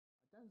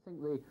I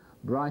think the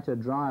brighter,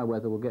 drier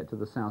weather will get to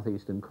the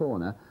southeastern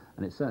corner,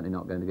 and it's certainly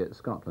not going to get to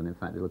Scotland. In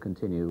fact, it'll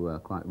continue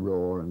quite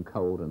raw and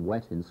cold and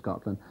wet in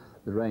Scotland.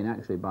 The rain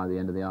actually by the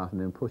end of the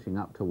afternoon pushing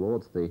up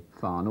towards the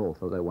far north,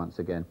 although once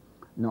again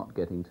not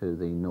getting to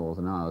the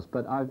Northern Isles.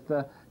 But I've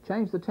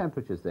changed the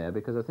temperatures there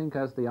because I think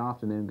as the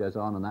afternoon goes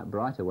on and that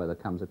brighter weather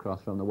comes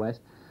across from the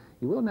west,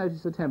 you will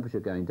notice the temperature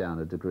going down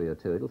a degree or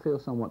two. It'll feel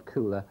somewhat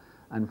cooler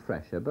and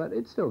fresher, but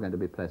it's still going to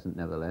be pleasant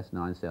nevertheless.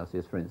 9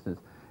 Celsius, for instance,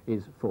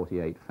 is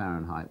 48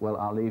 Fahrenheit. Well,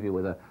 I'll leave you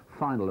with a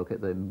final look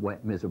at the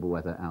wet, miserable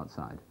weather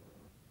outside.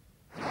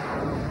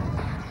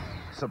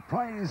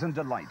 Surprise and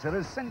delight are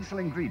essential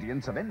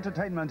ingredients of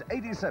Entertainment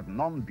 87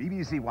 on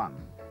BBC1.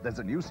 There's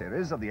a new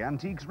series of the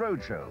Antiques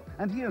Roadshow,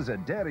 and here's a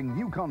daring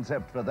new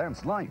concept for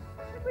That's Life.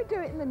 Should we do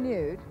it in the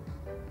nude?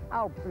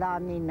 Oh,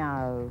 blimey,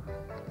 no.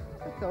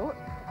 I thought.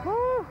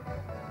 Ooh,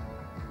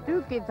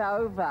 do give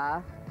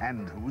over.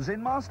 And who's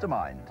in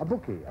Mastermind? A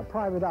bookie, a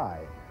private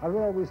eye, a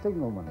railway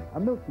signalman, a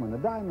milkman, a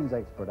diamonds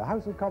expert, a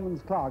House of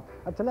Commons clerk,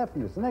 a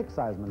telephonist, an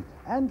exciseman,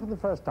 and for the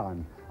first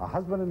time, a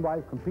husband and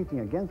wife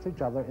competing against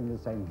each other in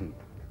the same heat.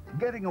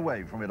 Getting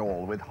away from it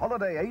all with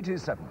Holiday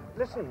 87.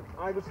 Listen,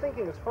 I was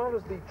thinking as far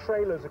as the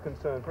trailers are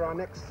concerned for our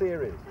next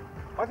series,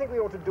 I think we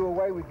ought to do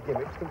away with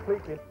gimmicks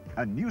completely.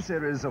 A new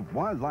series of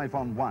Wildlife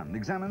on One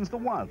examines the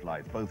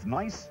wildlife, both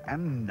nice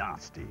and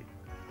nasty.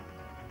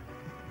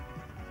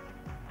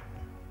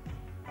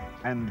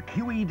 And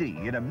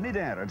QED in a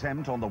mid-air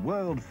attempt on the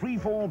world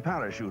freefall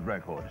parachute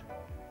record.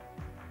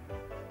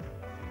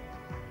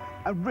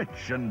 A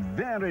rich and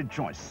varied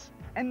choice.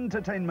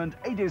 Entertainment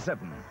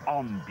 87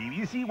 on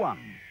BBC1.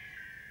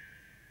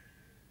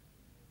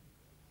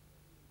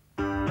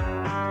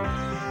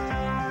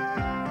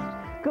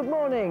 Good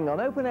morning. On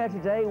Open Air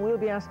today, we'll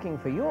be asking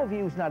for your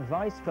views and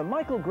advice for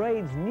Michael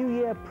Grade's New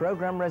Year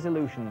programme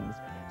resolutions.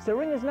 So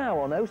ring us now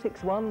on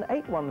 061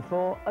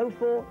 814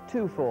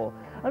 0424.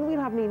 And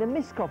we'll have Nina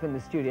Miskov in the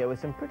studio with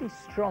some pretty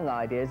strong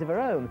ideas of her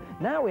own.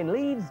 Now in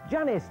Leeds,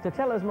 Janice to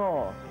tell us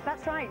more.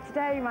 That's right.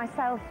 Today,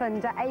 myself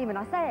and Eamonn,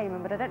 I say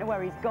Eamonn, but I don't know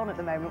where he's gone at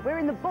the moment. We're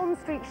in the Bond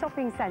Street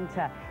Shopping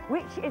Centre,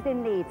 which is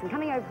in Leeds. And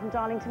coming over from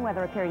Darlington, where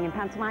they're appearing in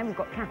pantomime, we've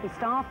got Kathy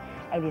Staff,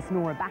 alias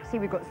Nora Batty,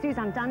 we've got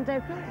Suzanne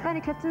Dando,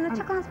 Bernie Clifton, the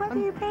Chucklands. Where do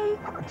you be?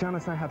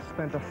 Janice, I have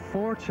spent a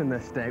fortune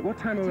this day. What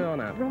time are we on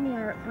at? We're on the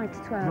air at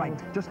 5 to 12.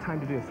 Right, just time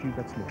to do a few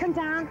bits more. Come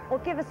down or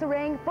give us a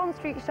ring. Bond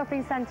Street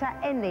Shopping Centre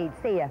in Leeds.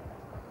 See ya.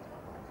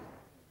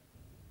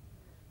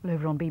 Well,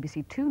 over on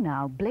BBC 2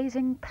 now,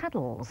 Blazing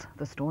Paddles,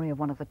 the story of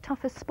one of the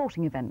toughest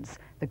sporting events,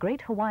 the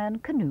Great Hawaiian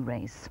Canoe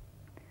Race.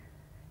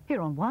 Here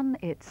on 1,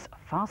 it's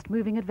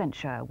fast-moving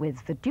adventure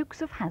with the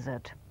Dukes of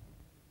Hazzard.